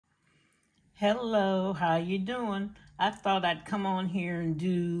Hello, how you doing? I thought I'd come on here and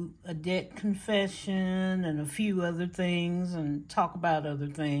do a debt confession and a few other things and talk about other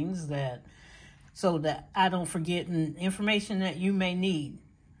things that so that I don't forget information that you may need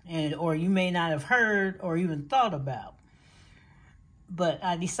and or you may not have heard or even thought about. But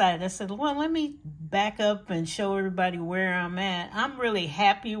I said, well, let me back up and show everybody where I'm at. I'm really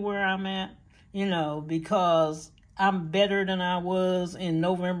happy where I'm at, because I'm better than I was in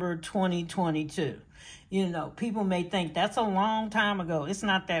November 2022. People may think that's a long time ago. It's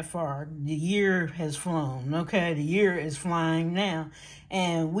not that far. The year has flown, okay? The year is flying now.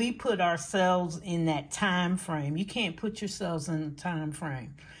 And we put ourselves in that time frame. You can't put yourselves in the time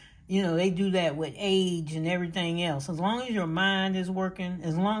frame. They do that with age and everything else. As long as your mind is working,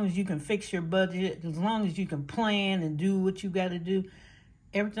 as long as you can fix your budget, as long as you can plan and do what you got to do,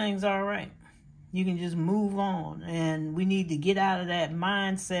 everything's all right. You can just move on. And we need to get out of that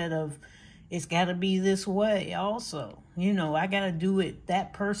mindset of it's got to be this way also. I got to do it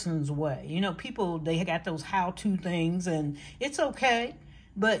that person's way. People, they got those how-to things, and it's okay.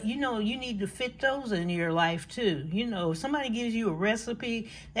 But, you need to fit those into your life, too. If somebody gives you a recipe,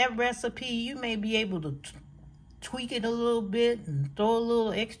 that recipe, you may be able to tweak it a little bit and throw a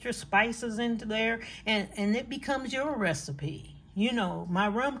little extra spices into there, and it becomes your recipe. My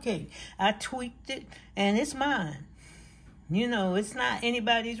rum cake, I tweaked it, and it's mine. It's not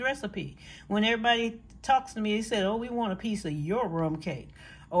anybody's recipe. When everybody talks to me, they said, oh, we want a piece of your rum cake.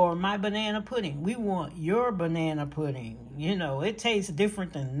 Or my banana pudding. We want your banana pudding. It tastes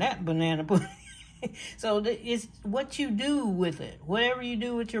different than that banana pudding. So it's what you do with it. Whatever you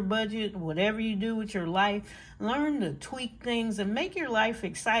do with your budget, whatever you do with your life, learn to tweak things and make your life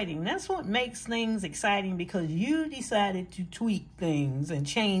exciting. That's what makes things exciting, because you decided to tweak things and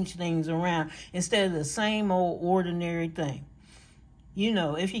change things around instead of the same old ordinary thing.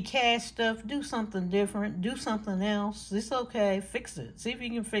 If you cash stuff, do something different, do something else. It's okay. Fix it. See if you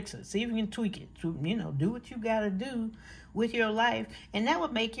can fix it. See if you can tweak it. Do what you got to do with your life, and that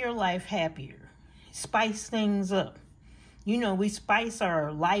would make your life happier. Spice things up. We spice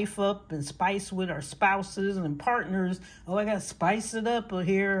our life up and spice with our spouses and partners. Oh, I got to spice it up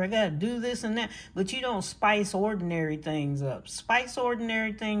here. I got to do this and that. But you don't spice ordinary things up. Spice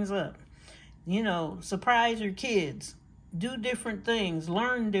ordinary things up. Surprise your kids. Do different things,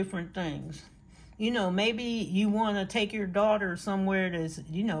 learn different things. Maybe you want to take your daughter somewhere that's,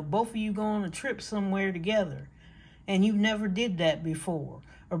 both of you go on a trip somewhere together and you never did that before.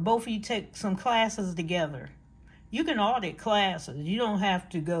 Or both of you take some classes together. You can audit classes. You don't have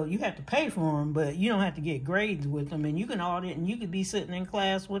to go, you have to pay for them, but you don't have to get grades with them. And you can audit and you could be sitting in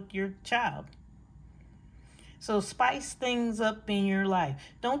class with your child. So spice things up in your life.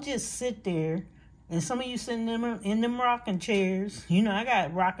 Don't just sit there. And some of you sitting in them rocking chairs. I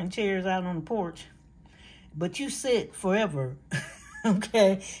got rocking chairs out on the porch. But you sit forever.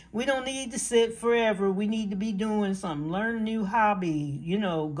 Okay? We don't need to sit forever. We need to be doing something. Learn a new hobby.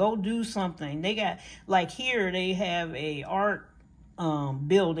 Go do something. They got, like here, they have a art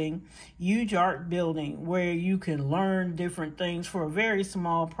building, huge art building, where you can learn different things for a very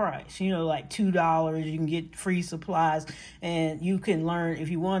small price. Like $2, you can get free supplies, and you can learn. If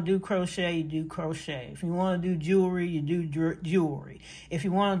you want to do crochet, you do crochet. If you want to do jewelry, you do jewelry. If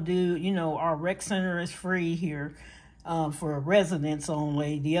you want to do, our rec center is free here. For residents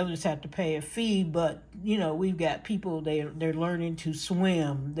only. The others have to pay a fee, but we've got people, they're learning to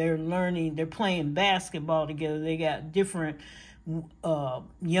swim, they're playing basketball together. They got different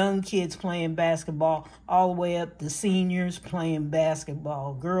young kids playing basketball, all the way up to seniors playing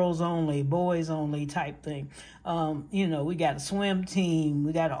basketball, girls only, boys only type thing. We got a swim team,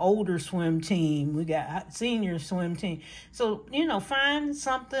 we got an older swim team, we got a senior swim team. So, find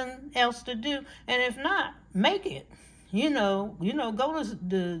something else to do, and if not, make it. Go to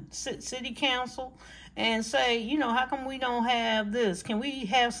the city council and say, how come we don't have this? Can we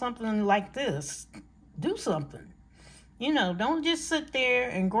have something like this? Do something. Don't just sit there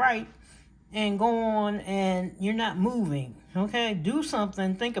and gripe and go on and you're not moving, okay? Do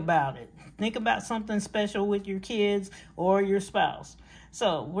something, think about it. Think about something special with your kids or your spouse.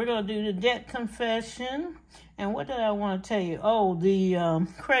 So we're going to do the debt confession. And what did I want to tell you? Oh, the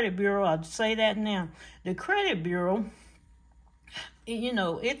credit bureau, I'll say that now. The credit bureau,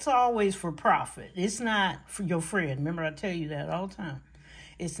 it's always for profit. It's not for your friend. Remember, I tell you that all the time.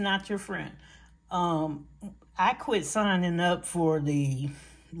 It's not your friend. I quit signing up for the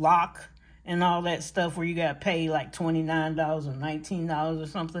lock and all that stuff where you got to pay like $29 or $19 or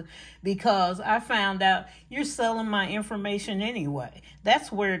something, because I found out you're selling my information anyway.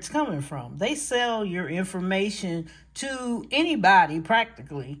 That's where it's coming from. They sell your information to anybody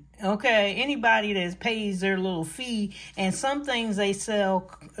practically, okay? Anybody that pays their little fee, and some things they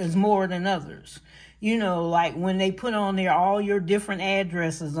sell is more than others. You know, like when they put on there all your different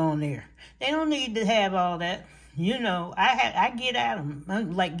addresses on there. They don't need to have all that. You know, I get at them.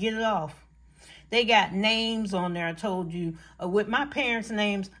 I'm like, get it off. They got names on there, I told you, with my parents'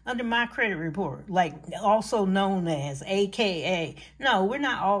 names under my credit report, like also known as, AKA. No, we're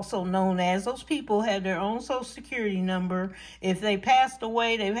not also known as. Those people have their own social security number. If they passed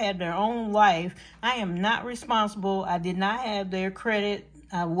away, they've had their own life. I am not responsible. I did not have their credit.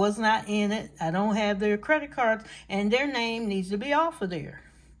 I was not in it. I don't have their credit cards, and their name needs to be off of there.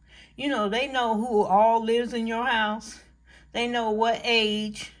 You know, they know who all lives in your house. They know what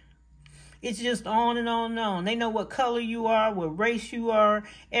age. It's just on and on and on. They know what color you are, what race you are,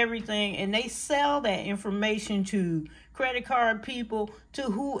 everything. And they sell that information to credit card people, to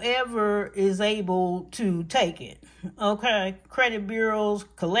whoever is able to take it. Okay? Credit bureaus,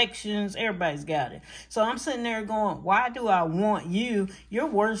 collections, everybody's got it. So I'm sitting there going, why do I want you? You're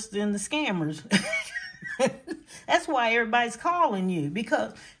worse than the scammers. That's why everybody's calling you,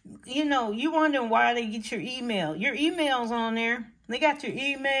 because, you know, you're wondering why they get your email. Your email's on there. They got your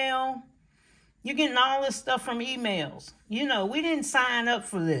email. You're getting all this stuff from emails. You know, we didn't sign up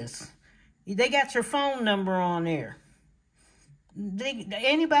for this. They got your phone number on there.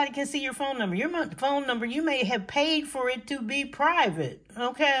 Anybody can see your phone number. Your phone number, you may have paid for it to be private,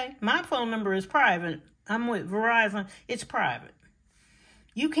 okay? My phone number is private. I'm with Verizon. It's private.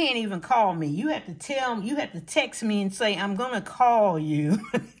 You can't even call me. You have to text me and say, I'm going to call you.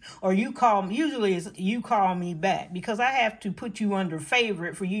 Or you call me. Usually it's you call me back, because I have to put you under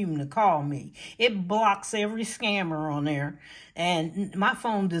favorite for you even to call me. It blocks every scammer on there. And my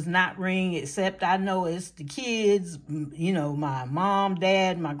phone does not ring, except I know it's the kids, you know, my mom,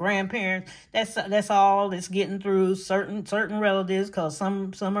 dad, my grandparents. That's all that's getting through. Certain relatives, because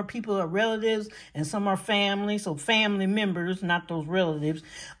some people are relatives and some are family. So family members, not those relatives,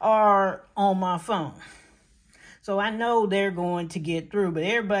 are on my phone. So I know they're going to get through, but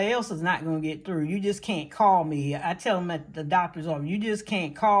everybody else is not going to get through. You just can't call me. I tell them at the doctor's office, you just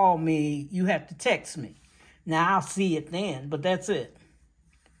can't call me. You have to text me. Now, I'll see it then, but that's it.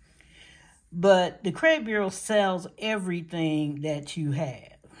 But the credit bureau sells everything that you have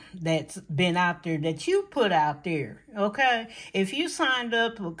that's been out there, that you put out there, okay? If you signed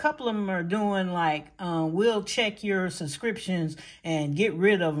up, a couple of them are doing like, we'll check your subscriptions and get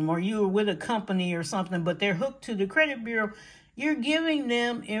rid of them, or you were with a company or something, but they're hooked to the credit bureau. You're giving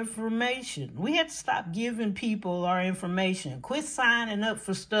them information. We have to stop giving people our information. Quit signing up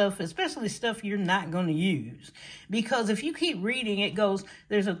for stuff, especially stuff you're not going to use. Because if you keep reading, it goes,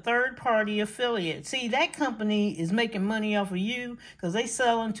 there's a third-party affiliate. See, that company is making money off of you because they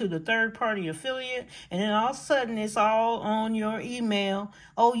selling to the third-party affiliate. And then all of a sudden, it's all on your email.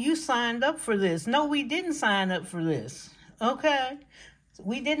 Oh, you signed up for this. No, we didn't sign up for this. Okay?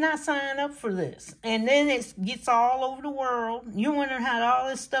 We did not sign up for this. And then it gets all over the world. You're wondering how all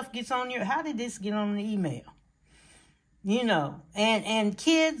this stuff gets on your... How did this get on the email? You know, and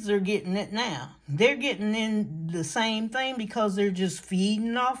kids are getting it now. They're getting in the same thing because they're just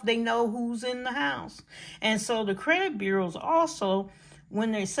feeding off. They know who's in the house. And so the credit bureaus also,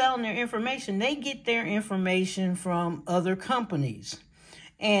 when they're selling their information, they get their information from other companies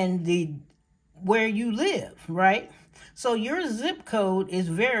and where you live, right? So your zip code is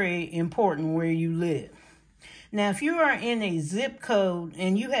very important where you live. Now, if you are in a zip code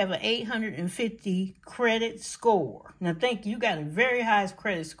and you have an 850 credit score, now think you got a very high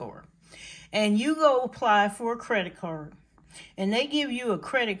credit score, and you go apply for a credit card, and they give you a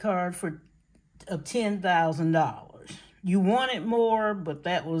credit card of $10,000. You wanted more, but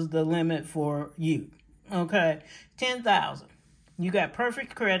that was the limit for you. Okay, $10,000. You got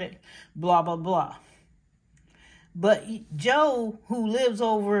perfect credit, blah, blah, blah. But Joe, who lives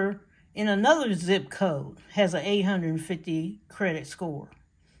over in another zip code, has an 850 credit score.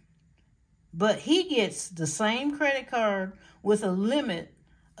 But he gets the same credit card with a limit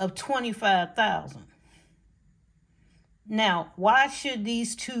of $25,000. Now, why should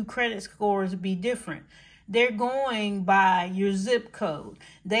these two credit scores be different? They're going by your zip code.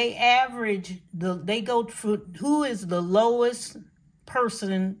 They average, they go for who is the lowest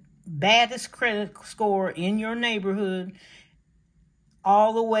person, baddest credit score in your neighborhood,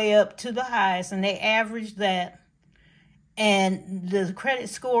 all the way up to the highest, and they average that. And the credit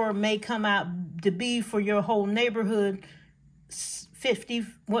score may come out to be for your whole neighborhood 50,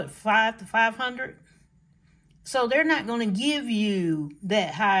 what, 500? So they're not going to give you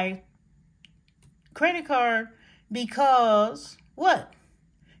that high credit card because what?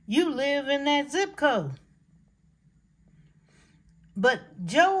 You live in that zip code. But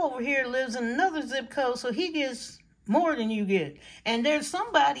Joe over here lives in another zip code, so he gets more than you get. And there's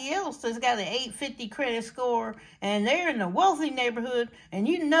somebody else that's got an 850 credit score, and they're in a wealthy neighborhood, and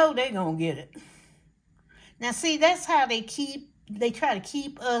you know they're going to get it. Now, see, that's how they try to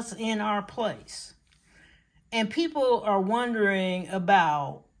keep us in our place. And people are wondering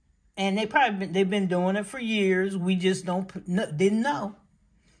about, and they've been doing it for years. We just didn't know.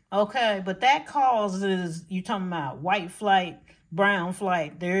 Okay, but that causes, you talking about white flight, brown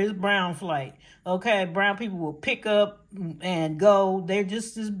flight. There is brown flight. Okay, brown people will pick up and go. They're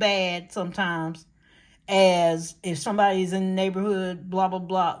just as bad sometimes as if somebody's in the neighborhood, blah, blah,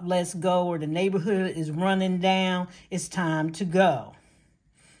 blah, let's go, or the neighborhood is running down, it's time to go.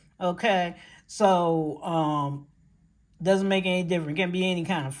 Okay, so doesn't make any difference. It can be any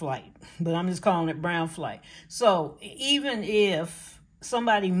kind of flight, but I'm just calling it brown flight. So even if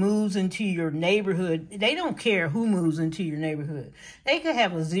somebody moves into your neighborhood, they don't care who moves into your neighborhood. They could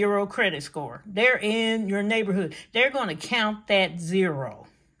have a 0 credit score. They're in your neighborhood. They're going to count that 0.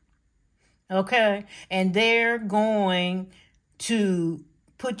 Okay? And they're going to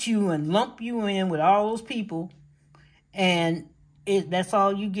put you and lump you in with all those people, and that's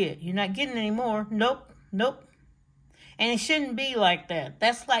all you get. You're not getting any more. Nope. And it shouldn't be like that.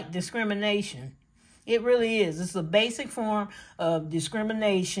 That's like discrimination. It really is. It's a basic form of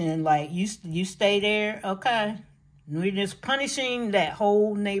discrimination. Like, you stay there, okay. We're just punishing that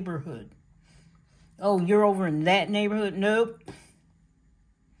whole neighborhood. Oh, you're over in that neighborhood? Nope.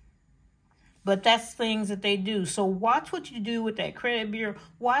 But that's things that they do. So watch what you do with that credit bureau.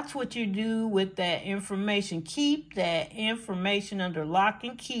 Watch what you do with that information. Keep that information under lock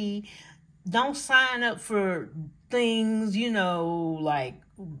and key. Don't sign up for things, like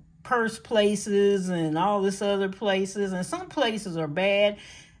purse places and all this other places. And some places are bad.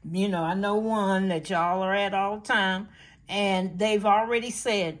 I know one that y'all are at all the time. And they've already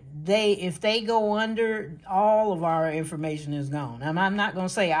said if they go under, all of our information is gone. And I'm not going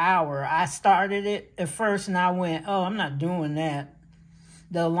to say I started it at first and I went, oh, I'm not doing that.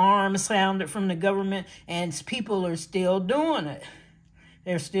 The alarm sounded from the government and people are still doing it.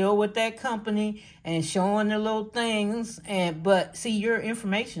 They're still with that company and showing the little things. But see, your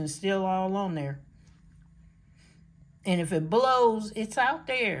information is still all on there. And if it blows, it's out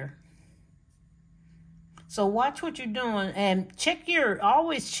there. So watch what you're doing and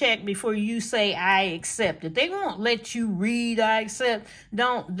always check before you say, I accept it. They won't let you read, I accept.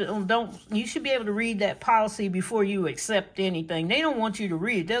 Don't, you should be able to read that policy before you accept anything. They don't want you to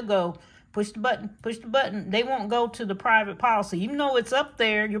read. They'll go, push the button. They won't go to the private policy. Even though it's up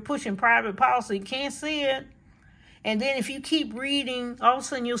there, you're pushing private policy, you can't see it. And then if you keep reading, all of a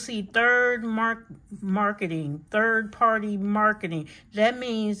sudden you'll see third-party marketing. That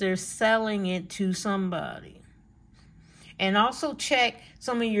means they're selling it to somebody. And also check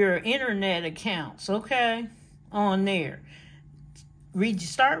some of your internet accounts, okay, on there.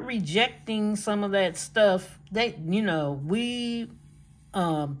 Start rejecting some of that stuff. Third-party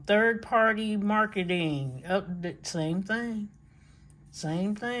marketing, same thing.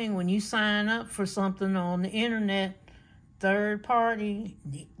 Same thing. When you sign up for something on the internet, third party,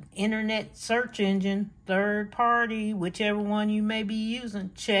 the internet search engine, third party, whichever one you may be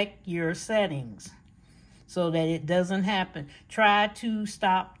using, check your settings so that it doesn't happen. Try to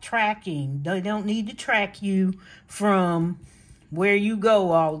stop tracking. They don't need to track you from where you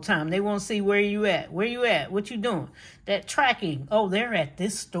go all the time. They want to see where you at. Where you at? What you doing? That tracking. Oh, they're at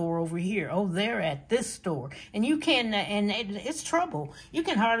this store over here. Oh, they're at this store. And you can, and it's trouble. You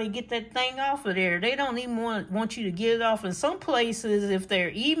can hardly get that thing off of there. They don't even want you to get it off. In some places, if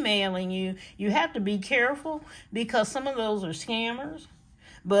they're emailing you, you have to be careful because some of those are scammers.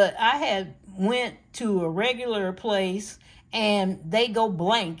 But I had went to a regular place and they go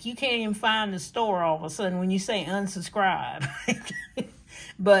blank. You can't even find the store all of a sudden when you say unsubscribe.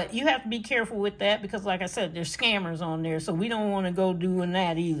 But you have to be careful with that because, like I said, there's scammers on there. So we don't want to go doing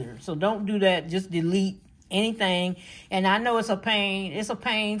that either. So don't do that. Just delete anything. And I know it's a pain. It's a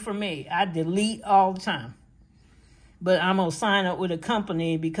pain for me. I delete all the time. But I'm going to sign up with a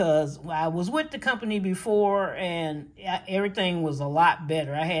company because I was with the company before and everything was a lot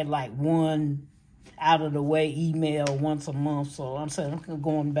better. I had like one out of the way email once a month. So I'm saying I'm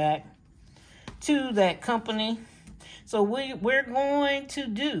going back to that company. So we're going to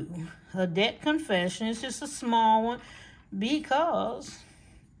do a debt confession. It's just a small one because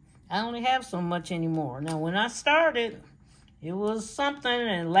I only have so much anymore. Now, when I started, It was something,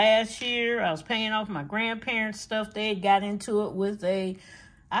 and last year I was paying off my grandparents' stuff. They got into it with I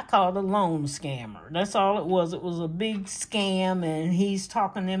call it a loan scammer. That's all it was. It was a big scam, and he's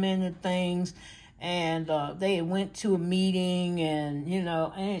talking them into things. And they went to a meeting, and,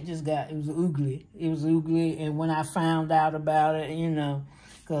 and it was ugly. It was ugly. And when I found out about it,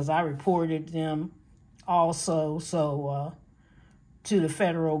 because I reported them also, to the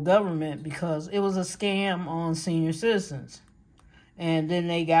federal government, because it was a scam on senior citizens. And then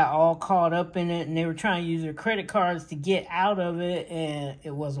they got all caught up in it, and they were trying to use their credit cards to get out of it, and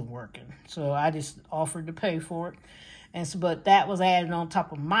it wasn't working. So I just offered to pay for it. But that was added on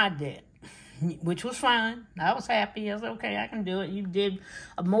top of my debt, which was fine. I was happy. I was okay, I can do it. You did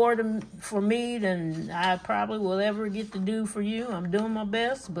more for me than I probably will ever get to do for you. I'm doing my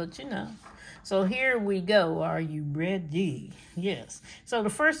best, but So here we go. Are you ready? Yes. So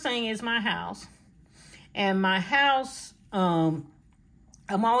the first thing is my house. And my house, I'm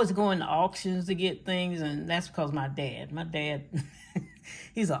always going to auctions to get things, and that's because my dad,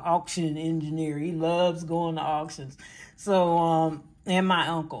 he's an auction engineer. He loves going to auctions. So, and my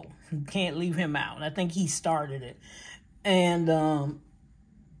uncle, can't leave him out. I think he started it. And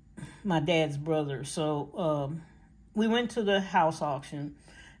my dad's brother. So we went to the house auction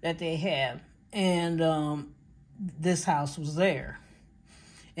that they have, and this house was there.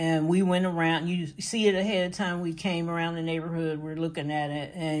 And we went around. You see it ahead of time. We came around the neighborhood. We're looking at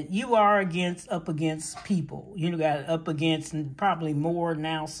it. And you are up against people. You got up against, and probably more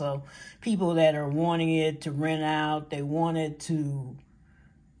now, so people that are wanting it to rent out. They want it to,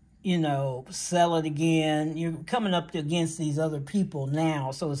 sell it again. You're coming up against these other people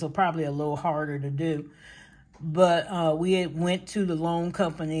now, so it's probably a little harder to do. But we went to the loan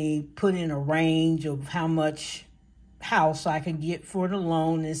company, put in a range of how much house I can get for the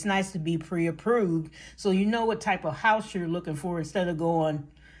loan. It's nice to be pre-approved, so you know what type of house you're looking for, instead of going,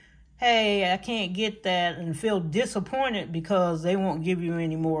 hey, I can't get that, and feel disappointed because they won't give you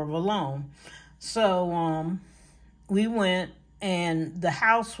any more of a loan. So we went, and the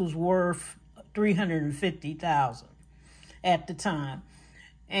house was worth $350,000 at the time,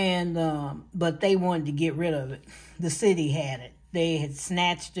 and but they wanted to get rid of it. The city had it. They had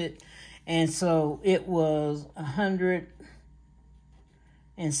snatched it. And so it was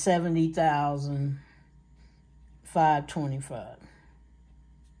 $170,525.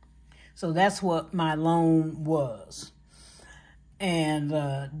 So that's what my loan was, and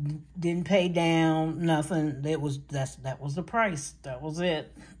didn't pay down nothing. That was the price. That was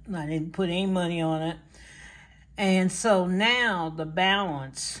it. I didn't put any money on it, and so now the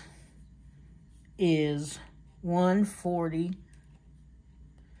balance is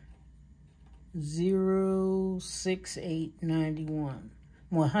 $140,068.91.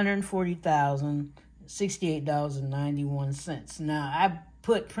 $140,068.91. Now I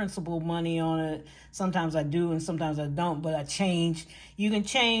put principal money on it. Sometimes I do and sometimes I don't, but I changed. You can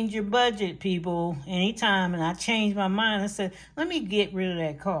change your budget, people, anytime. And I changed my mind. I said, let me get rid of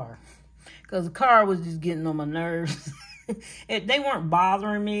that car, because the car was just getting on my nerves. They weren't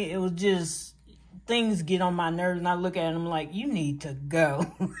bothering me. It was just, things get on my nerves, and I look at them like, you need to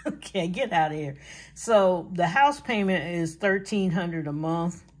go. Okay, get out of here. So the house payment is $1,300 a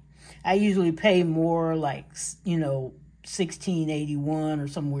month. I usually pay more, like, $1,681 or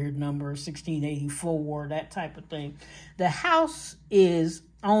some weird number, $1,684, that type of thing. The house is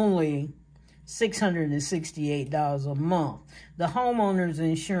only $668 a month. The homeowner's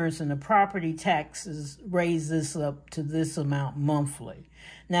insurance and the property taxes raise this up to this amount monthly.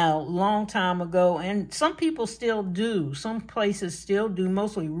 Now, long time ago, and some people still do, some places still do,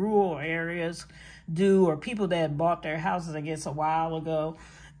 mostly rural areas do, or people that bought their houses, I guess, a while ago,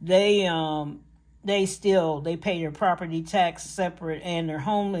 they pay their property tax separate, and their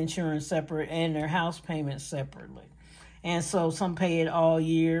home insurance separate, and their house payment separately. And so some pay it all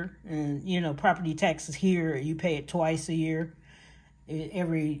year, and, property taxes here, you pay it twice a year,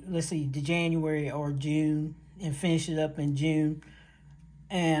 every, let's see, January or June, and finish it up in June.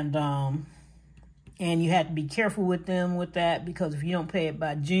 And you have to be careful with them with that, because if you don't pay it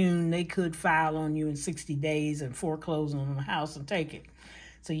by June, they could file on you in 60 days and foreclose on the house and take it.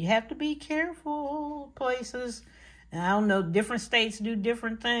 So you have to be careful places. And I don't know, different states do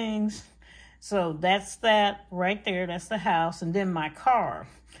different things. So that's that right there. That's the house. And then my car.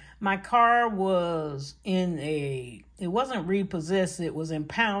 My car was it wasn't repossessed. It was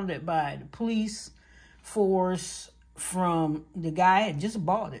impounded by the police force from the guy had just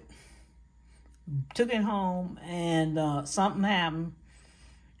bought it. Took it home, and something happened.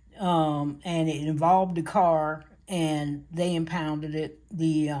 And it involved the car, and they impounded it.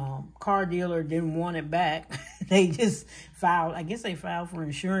 The car dealer didn't want it back. They just filed, I guess they filed for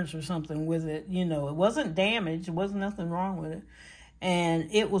insurance or something with it. You know, it wasn't damaged. There wasn't nothing wrong with it. And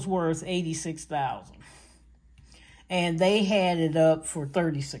it was worth $86,000. And they had it up for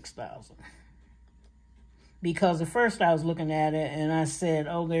 $36,000. Because at first I was looking at it and I said,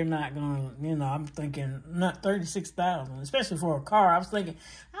 oh, they're not going to, you know, I'm thinking not $36,000, especially for a car. I was thinking,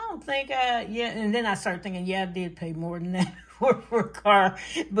 I don't think yeah. And then I started thinking, yeah, I did pay more than that for a car.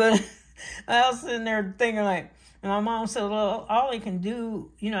 But I was sitting there thinking like, and my mom said, well, all they can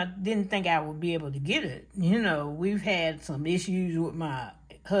do, you know, I didn't think I would be able to get it. You know, we've had some issues with my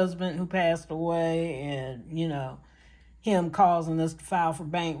husband who passed away and, you know, him causing us to file for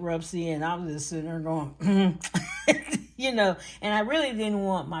bankruptcy, and I was just sitting there going, you know, and I really didn't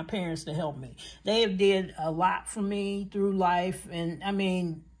want my parents to help me. They did a lot for me through life, and I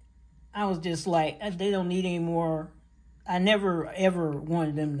mean, I was just like, they don't need any more. I never, ever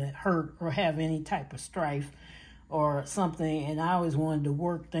wanted them to hurt or have any type of strife or something, and I always wanted to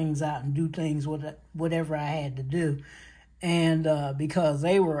work things out and do things with whatever I had to do. And because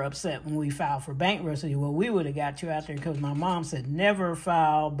they were upset when we filed for bankruptcy, well, we would have got you out there because my mom said never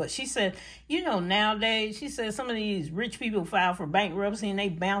file. But she said, you know, nowadays, she said some of these rich people file for bankruptcy and they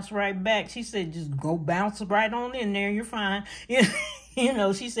bounce right back. She said, just go bounce right on in there. You're fine. You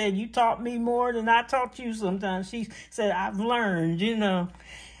know, she said, you taught me more than I taught you sometimes. She said, I've learned, you know.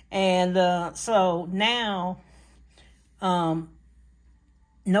 And so now,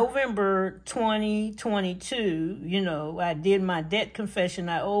 November 2022, you know, I did my debt confession.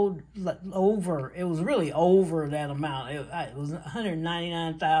 I owed over, it was really over that amount. It was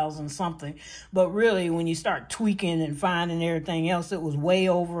 199,000 something. But really, when you start tweaking and finding everything else, it was way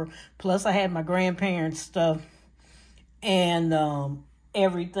over. Plus, I had my grandparents' stuff and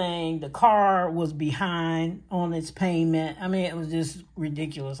everything. The car was behind on its payment. I mean, it was just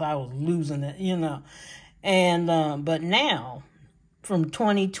ridiculous. I was losing it, you know. And but now, from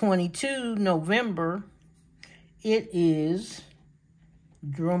 2022, November, it is,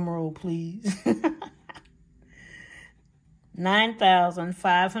 drumroll please,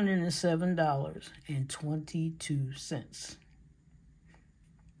 $9,507.22.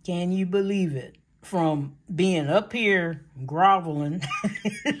 Can you believe it? From being up here groveling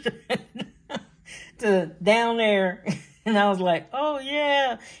to down there. And I was like, oh,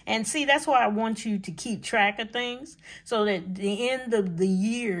 yeah. And see, that's why I want you to keep track of things so that at the end of the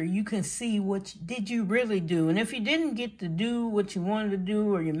year, you can see what did you really do. And if you didn't get to do what you wanted to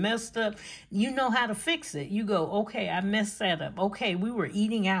do or you messed up, you know how to fix it. You go, okay, I messed that up. Okay, we were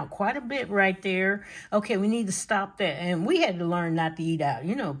eating out quite a bit right there. Okay, we need to stop that. And we had to learn not to eat out.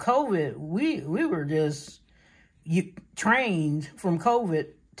 You know, COVID, we were just trained from COVID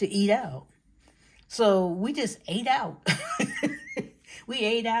to eat out. So we just ate out. We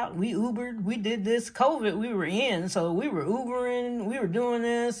ate out, we Ubered, we did this. COVID, we were in, so we were Ubering, we were doing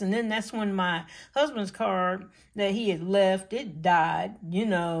this. And then that's when my husband's car that he had left, it died, you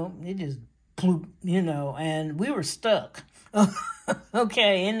know, it just ploop, you know, and we were stuck,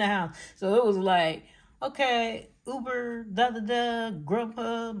 okay, in the house. So it was like, okay, Uber,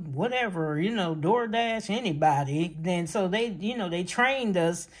 Grubhub, whatever, you know, DoorDash, anybody. Then so they, you know, they trained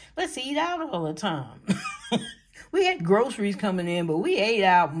us, let's eat out all the time. We had groceries coming in, but we ate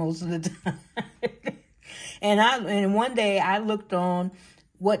out most of the time. And one day I looked on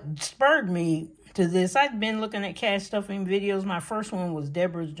what spurred me to this. I'd been looking at cash stuffing videos. My first one was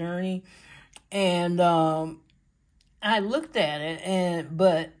Deborah's Journey. And I looked at it,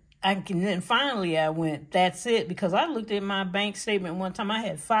 but then finally I went, that's it, because I looked at my bank statement one time. I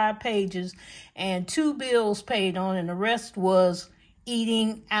had 5 pages and 2 bills paid on, and the rest was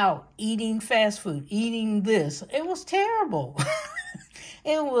eating out, eating fast food, eating this. It was terrible.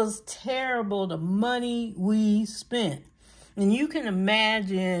 It was terrible, the money we spent. And you can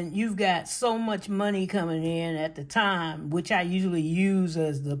imagine you've got so much money coming in at the time, which I usually use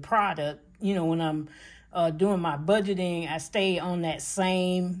as the product. You know, when I'm doing my budgeting, I stay on that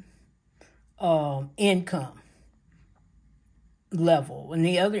same income level. And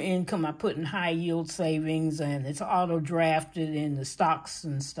the other income I put in high yield savings, and it's auto drafted in the stocks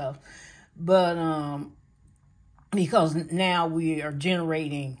and stuff. But because now we are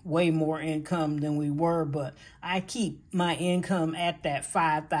generating way more income than we were, but I keep my income at that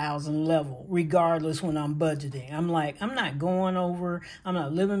 5,000 level, regardless when I'm budgeting. I'm like, I'm not going over, I'm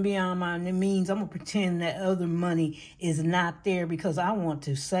not living beyond my means. I'm gonna pretend that other money is not there because I want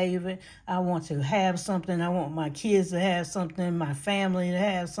to save it. I want to have something. I want my kids to have something, my family to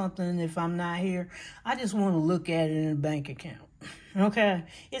have something if I'm not here. I just want to look at it in a bank account. Okay,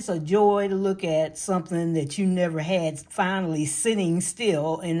 it's a joy to look at something that you never had finally sitting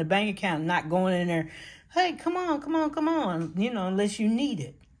still in the bank account, not going in there, hey, come on, come on, come on, unless you need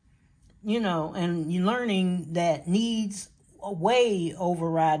it, and you're learning that needs way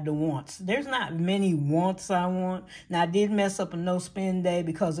override the wants. There's not many wants I want. Now, I did mess up a no spend day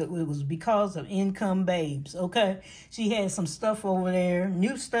because it was because of Income Babes, okay? She had some stuff over there,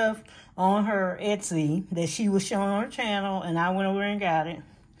 new stuff on her Etsy that she was showing on her channel, and I went over and got it.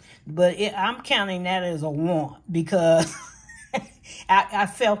 But I'm counting that as a want because I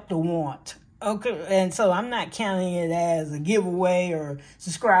felt the want. Okay, and so I'm not counting it as a giveaway or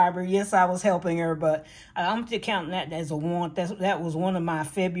subscriber. Yes, I was helping her, but I'm just counting that as a want. That was one of my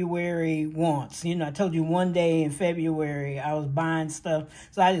February wants. I told you one day in February I was buying stuff,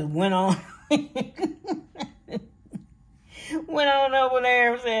 so I just went on. Went on over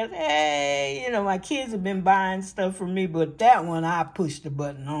there and said, hey, my kids have been buying stuff for me, but that one I pushed the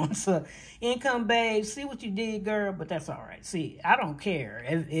button on. So, Income Babe, see what you did, girl, but that's all right. See, I don't care.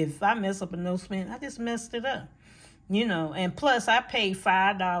 If I mess up a no spend, I just messed it up. And plus I pay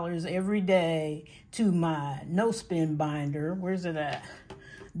 $5 every day to my no spend binder. Where's it at?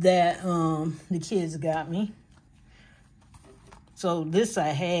 That the kids got me. So this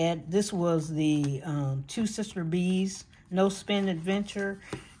was the Two Sister Bees no spend adventure,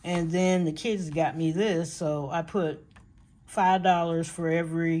 and then the kids got me this, so I put $5 for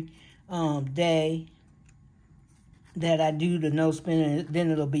every day that I do the no spend, and then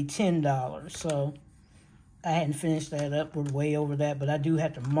it'll be $10. So I hadn't finished that up. We're way over that, but I do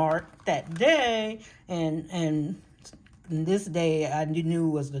have to mark that day, and this day I knew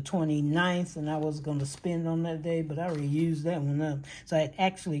was the 29th, and I was going to spend on that day, but I already used that one up. So I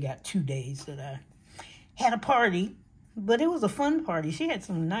actually got 2 days that I had a party. But it was a fun party. She had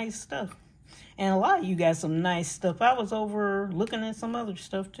some nice stuff. And a lot of you got some nice stuff. I was over looking at some other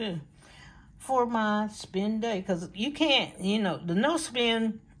stuff too for my spend day. Because you can't, the no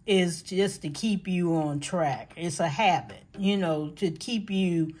spend is just to keep you on track. It's a habit, to keep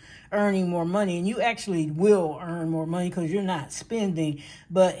you earning more money. And you actually will earn more money because you're not spending.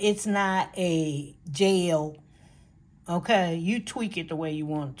 But it's not a jail, okay? You tweak it the way you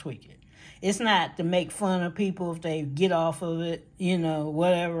want to tweak it. It's not to make fun of people if they get off of it,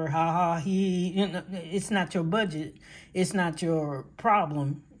 whatever, ha ha, he. It's not your budget. It's not your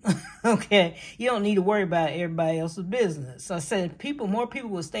problem. Okay? You don't need to worry about everybody else's business. I said more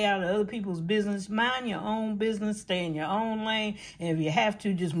people will stay out of other people's business. Mind your own business. Stay in your own lane. And if you have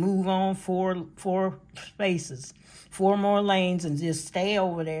to, just move on four spaces. 4 more lanes and just stay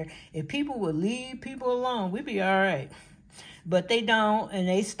over there. If people would leave people alone, we'd be all right. But they don't, and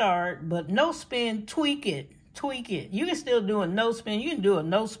they start. But no spend, tweak it. You can still do a no spend. You can do a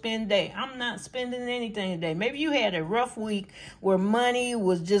no spend day. I'm not spending anything today. Maybe you had a rough week where money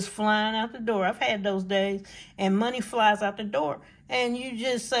was just flying out the door. I've had those days, and money flies out the door. And you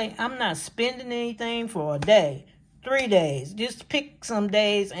just say, I'm not spending anything for a day, 3 days. Just pick some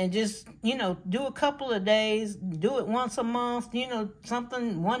days and just, do a couple of days. Do it once a month,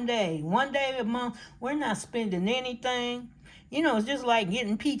 something one day a month. We're not spending anything. It's just like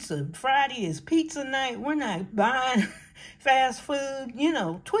getting pizza. Friday is pizza night. We're not buying fast food.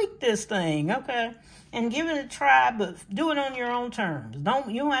 Tweak this thing, okay? And give it a try, but do it on your own terms. You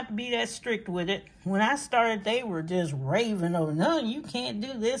don't have to be that strict with it. When I started, they were just raving over, no, you can't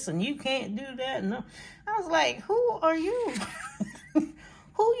do this and you can't do that. No. I was like, who are you?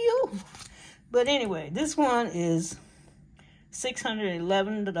 Who you? But anyway, this one is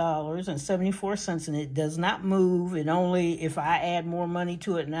 $611.74, and it does not move. It only if I add more money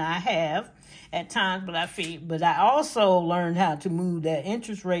to it than I have at times, but I also learned how to move that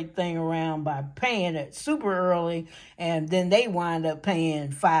interest rate thing around by paying it super early, and then they wind up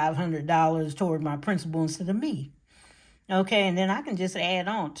paying $500 toward my principal instead of me. Okay, and then I can just add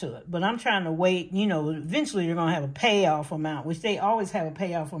on to it. But I'm trying to wait, eventually they're going to have a payoff amount, which they always have a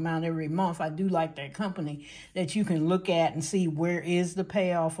payoff amount every month. I do like that company that you can look at and see where is the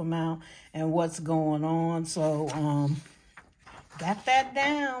payoff amount and what's going on. So, got that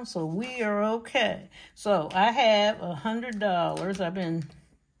down, so we are okay. So, I have $100. I've been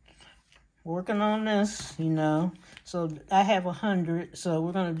working on this, So, I have 100. So,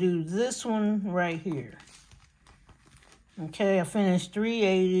 we're going to do this one right here. Okay, I finished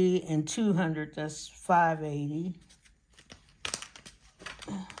 380 and 200. That's 580.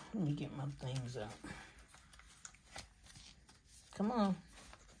 Let me get my things out. Come on.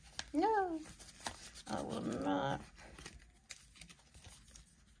 No, I will not.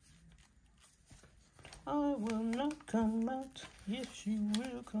 I will not come out. Yes, you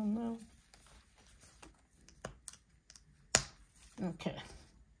will come out. Okay.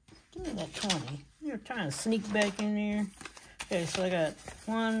 Give me that 20. You're trying to sneak back in there. Okay, so I got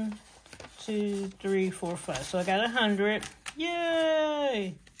 1, 2, 3, 4, 5. So I got 100.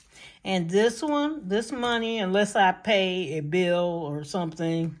 Yay! And this one, this money, unless I pay a bill or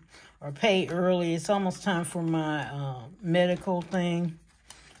something, or pay early, it's almost time for my medical thing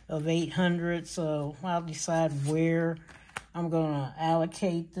of 800. So I'll decide where I'm going to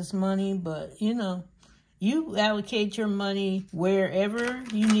allocate this money. But, you know, you allocate your money wherever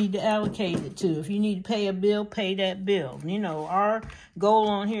you need to allocate it to. If you need to pay a bill, pay that bill. You know, our goal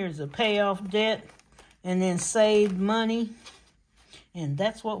on here is to pay off debt and then save money. And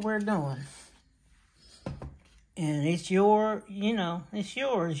that's what we're doing. And it's your, you know, it's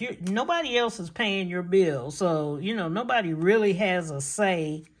yours. Nobody else is paying your bill. So, you know, nobody really has a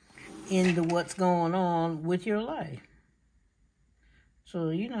say into what's going on with your life. So,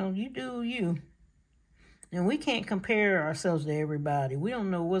 you know, you do you. And we can't compare ourselves to everybody. We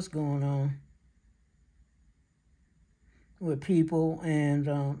don't know what's going on with people.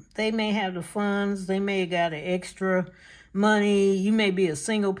 And they may have the funds. They may have got an extra money. You may be a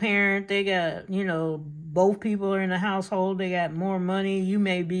single parent. They got, you know, both people are in the household. They got more money. You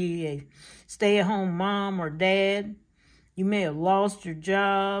may be a stay-at-home mom or dad. You may have lost your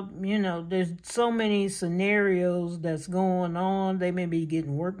job. You know, there's so many scenarios that's going on. They may be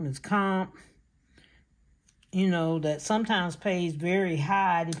getting workman's comp, you know, that sometimes pays very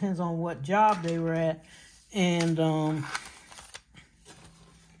high. Depends on what job they were at. And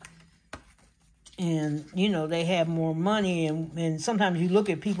you know, they have more money, and sometimes you look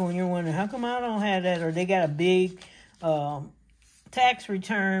at people and you're wondering, how come I don't have that? Or they got a big tax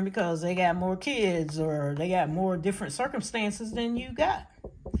return because they got more kids, or they got more different circumstances than you got.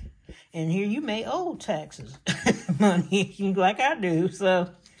 And here you may owe taxes, money, like I do. So,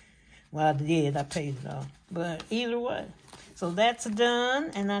 well, I did. I paid it off. But either way. So that's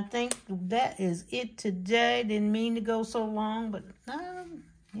done, and I think that is it today. Didn't mean to go so long, but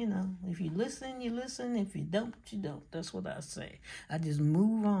you know, if you listen, you listen. If you don't, you don't. That's what I say. I just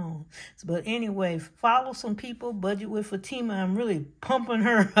move on. But anyway, follow some people. Budget with Fatima. I'm really pumping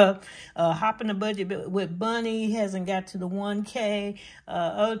her up. Hopping the budget with Bunny. Hasn't got to the 1K.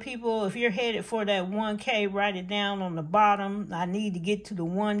 Other people, if you're headed for that 1K, write it down on the bottom. I need to get to the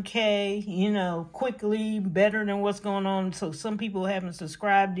 1K, you know, quickly, better than what's going on. So some people haven't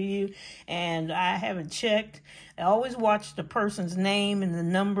subscribed to you, and I haven't checked. I always watch the person's name and the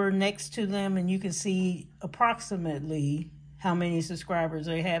number next to them, and you can see approximately how many subscribers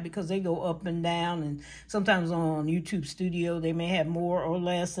they have, because they go up and down, and sometimes on YouTube Studio they may have more or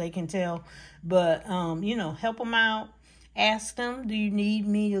less, they can tell. But you know, help them out. Ask them, do you need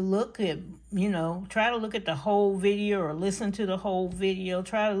me to look at, you know, try to look at the whole video or listen to the whole video.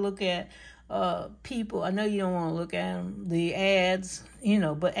 Try to look at people. I know you don't want to look at them, the ads, you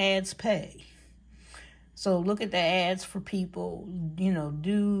know, but ads pay. So look at the ads for people, you know,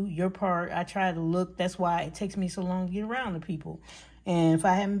 do your part. I try to look. That's why it takes me so long to get around to people. And if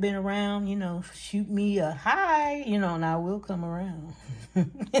I haven't been around, you know, shoot me a hi, you know, and I will come around.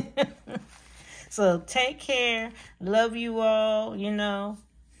 So take care. Love you all, you know.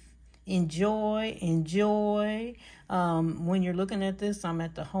 Enjoy. When you're looking at this, I'm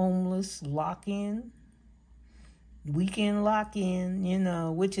at the homeless lock-in. Weekend lock-in, you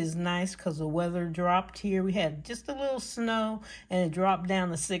know, which is nice because the weather dropped here. We had just a little snow, and it dropped down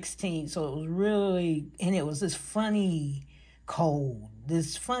to 16. So it was really, and it was this funny cold,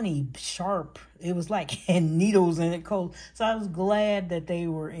 this funny sharp. It was like had needles in it cold. So I was glad that they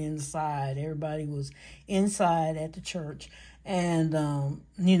were inside. Everybody was inside at the church, and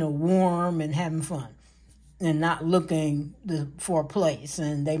you know, warm and having fun. And not looking for a place.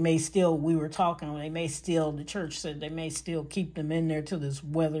 And they may still, we were talking, they may still, the church said they may still keep them in there till this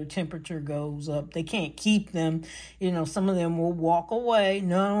weather temperature goes up. They can't keep them. You know, some of them will walk away.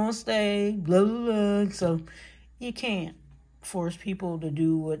 No, I don't want to stay, blah, blah, blah. So you can't force people to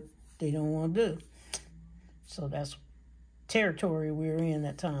do what they don't want to do. So that's territory we're in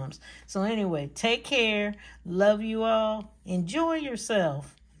at times. So anyway, take care. Love you all. Enjoy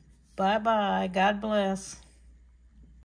yourself. Bye-bye. God bless.